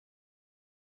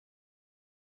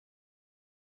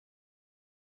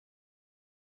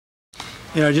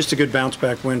Just a good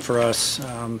bounce-back win for us.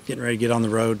 Getting ready to get on the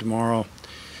road tomorrow.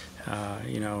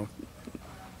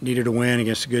 Needed a win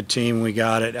against a good team. We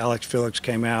got it. Alex Felix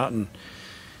came out and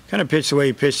kind of pitched the way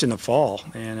he pitched in the fall,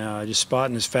 and just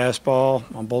spotting his fastball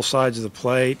on both sides of the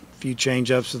plate, a few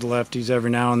change-ups to the lefties every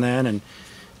now and then, and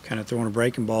kind of throwing a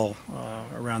breaking ball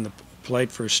around the plate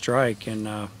for a strike.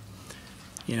 And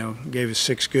gave us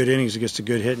 6 good innings against a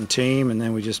good hitting team, and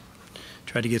then we just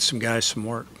tried to get some guys some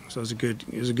work. So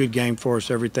it was a good game for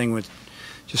us. Everything went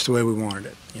just the way we wanted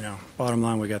it. Bottom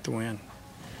line, we got the win.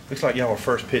 Looks like y'all were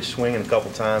first pitch swinging a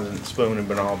couple times, and Spoon had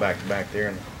been all back to back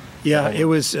there. Yeah, it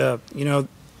was.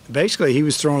 Basically he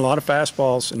was throwing a lot of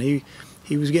fastballs, and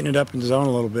he was getting it up in the zone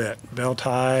a little bit, belt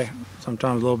high,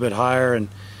 sometimes a little bit higher, and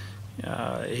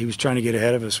he was trying to get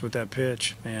ahead of us with that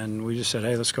pitch. And we just said,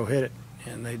 hey, let's go hit it,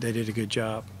 and they did a good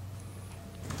job.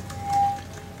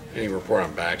 Any report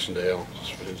on Baxendale?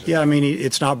 Yeah,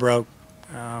 it's not broke.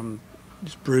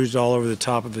 Just bruised all over the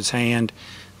top of his hand,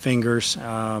 fingers.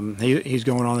 He's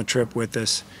going on the trip with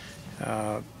us.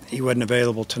 He wasn't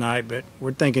available tonight, but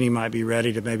we're thinking he might be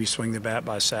ready to maybe swing the bat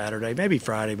by Saturday, maybe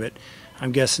Friday, but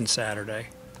I'm guessing Saturday.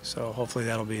 So hopefully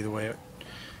that'll be the way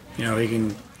he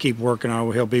can keep working on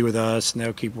it. He'll be with us, and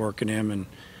they'll keep working him and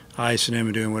icing him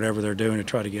and doing whatever they're doing to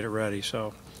try to get it ready.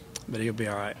 So, but he'll be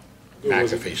all right.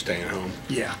 Max, if he's staying home.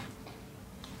 Yeah.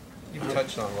 You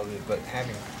touched on it a little bit, but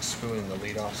having Spoon in the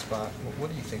leadoff spot,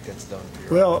 what do you think that's done for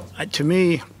your Well, to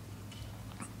me,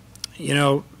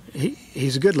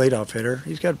 he's a good leadoff hitter.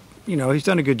 He's got, he's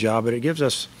done a good job, but it gives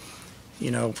us,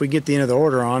 if we get the end of the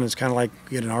order on, it's kind of like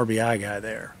get an RBI guy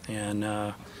there. And,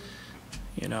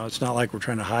 it's not like we're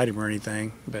trying to hide him or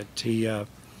anything, but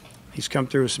he's come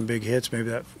through with some big hits, maybe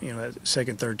that, that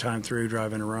second, third time through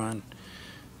driving a run.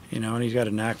 And he's got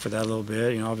a knack for that a little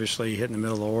bit. Obviously he hit in the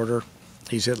middle of the order.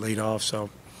 He's hit leadoff, so,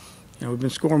 we've been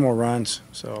scoring more runs,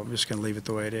 so I'm just going to leave it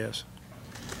the way it is.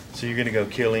 So you're going to go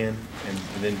Killian and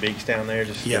then Beeks down there?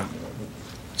 Yeah.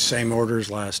 Same order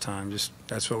as last time.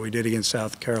 That's what we did against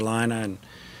South Carolina, and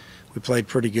we played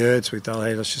pretty good, so we thought,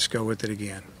 hey, let's just go with it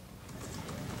again.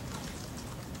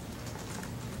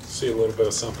 See a little bit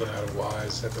of something out of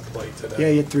Wise at the plate today. Yeah,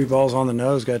 he hit 3 balls on the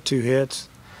nose, got 2 hits,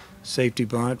 safety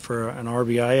bunt for an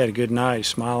RBI. He had a good night. He's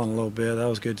smiling a little bit. That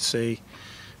was good to see.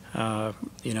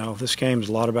 This game's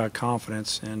a lot about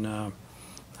confidence, and I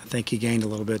think he gained a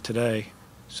little bit today,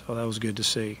 so that was good to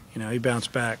see. He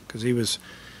bounced back because he was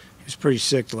pretty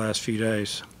sick the last few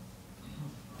days.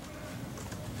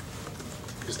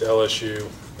 Just LSU,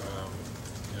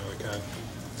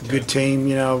 good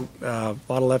team. A lot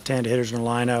of left-handed hitters in the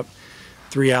lineup.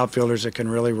 3 outfielders that can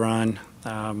really run.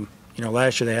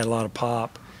 Last year they had a lot of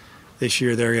pop. This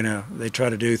year they try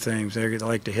to do things. They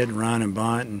like to hit and run and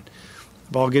bunt, and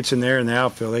the ball gets in there in the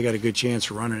outfield, they got a good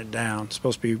chance of running it down. It's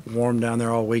supposed to be warm down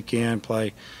there all weekend,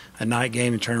 play a night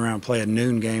game and turn around and play a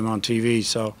noon game on TV.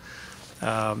 So,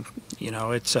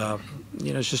 it's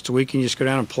just a weekend you just go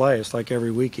down and play. It's like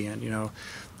every weekend,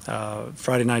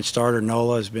 Friday night starter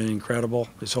Nola has been incredible.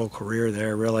 His whole career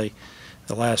there, really.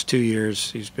 The last 2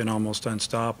 years, he's been almost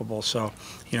unstoppable. So,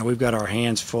 we've got our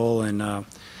hands full, and,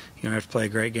 we have to play a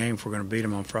great game if we're going to beat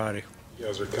them on Friday. You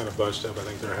guys are kind of bunched up. I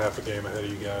think they're half a game ahead of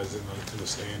you guys in the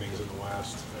standings in the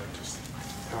West. Just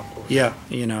how important. Yeah,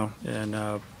 and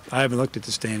I haven't looked at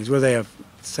the standings. Where they have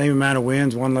the same amount of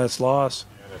wins, 1 less loss.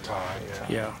 Yeah, a tie.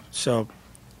 Yeah. So,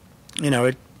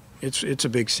 it's a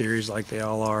big series like they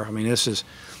all are. I guess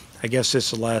this is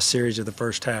the last series of the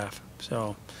first half.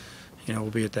 So,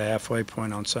 we'll be at the halfway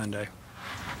point on Sunday.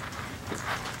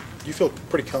 Do you feel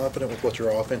pretty confident with what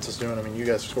your offense is doing? You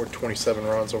guys scored 27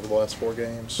 runs over the last 4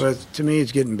 games. But to me,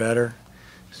 it's getting better.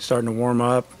 It's starting to warm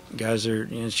up. Guys are,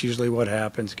 it's usually what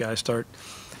happens. Guys start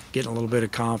getting a little bit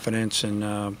of confidence,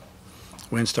 and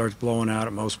wind starts blowing out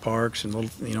at most parks, and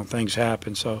little, things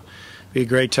happen. So it'd be a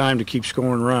great time to keep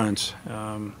scoring runs.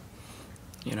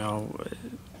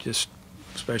 Just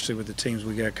especially with the teams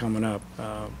we got coming up.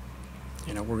 We're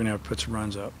going to have to put some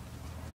runs up.